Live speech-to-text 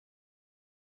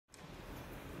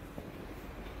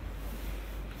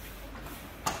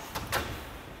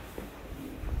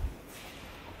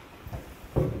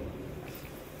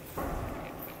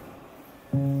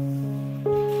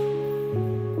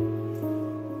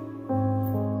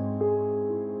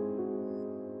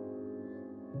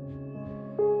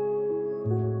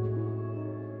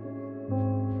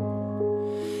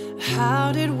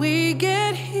How did we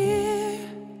get here?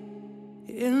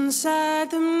 Inside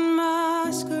the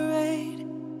masquerade,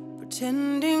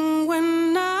 pretending we're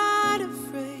not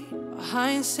afraid,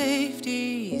 behind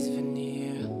safety's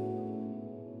veneer.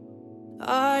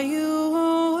 Are you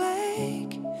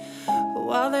awake?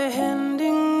 While they're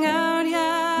handing out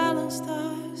yellow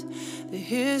stars, the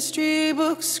history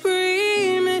books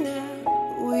screaming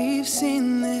out, we've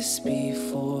seen this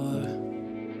before.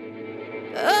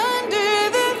 Under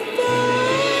the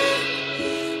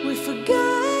thumb, we've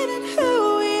forgotten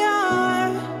who we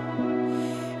are.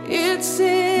 It's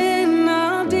in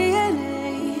our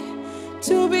DNA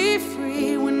to be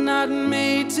free. We're not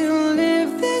made to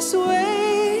live this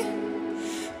way.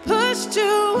 Pushed to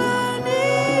our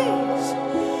knees,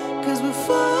 'cause we're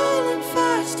falling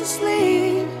fast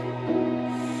asleep.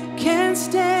 Can't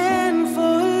stand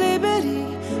for liberty,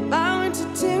 bowing to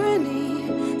tyranny.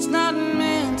 It's not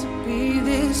meant to be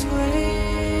this way.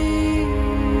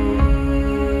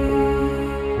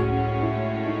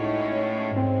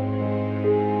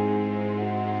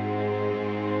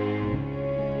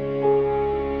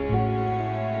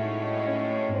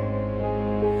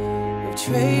 We've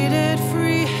traded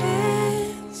free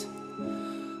hands,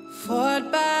 fought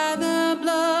by the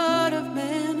blood of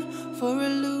man, for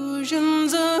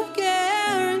illusions of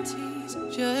guarantees,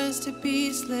 just to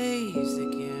be slaves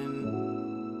again.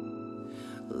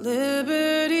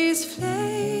 Liberty's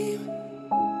flame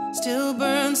still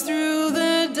burns through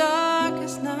the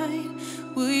darkest night.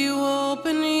 Will you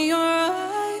open your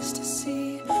eyes to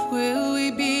see? Will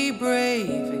we be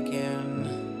brave again?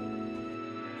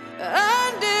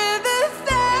 Under the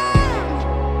thumb,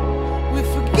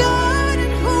 we've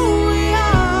forgotten who we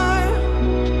are.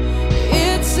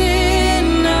 It's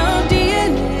in our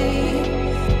DNA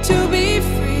to be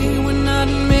free. We're not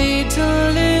made to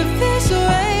live this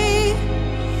way.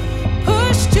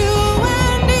 Pushed to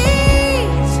our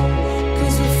knees,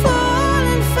 'cause we're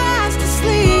falling fast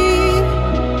asleep.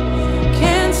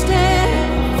 Can't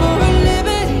stand for a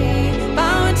liberty,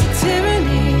 bowing to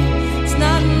tyranny. It's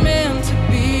not meant to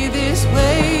be this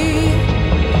way.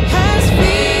 Has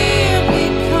fear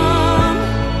become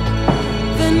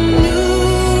the new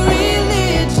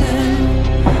religion?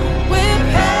 We're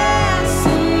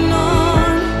passing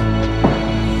on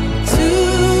to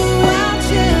our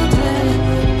children.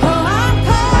 Oh, I'm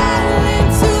calling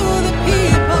to the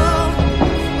people.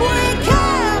 Wake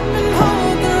up and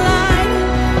hold the line.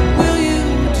 Will you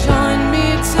join me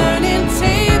turning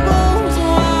tables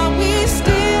while we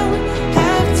still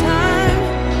have time?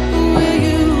 Will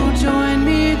you join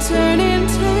me turning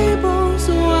tables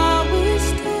while we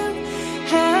still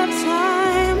have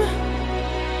time?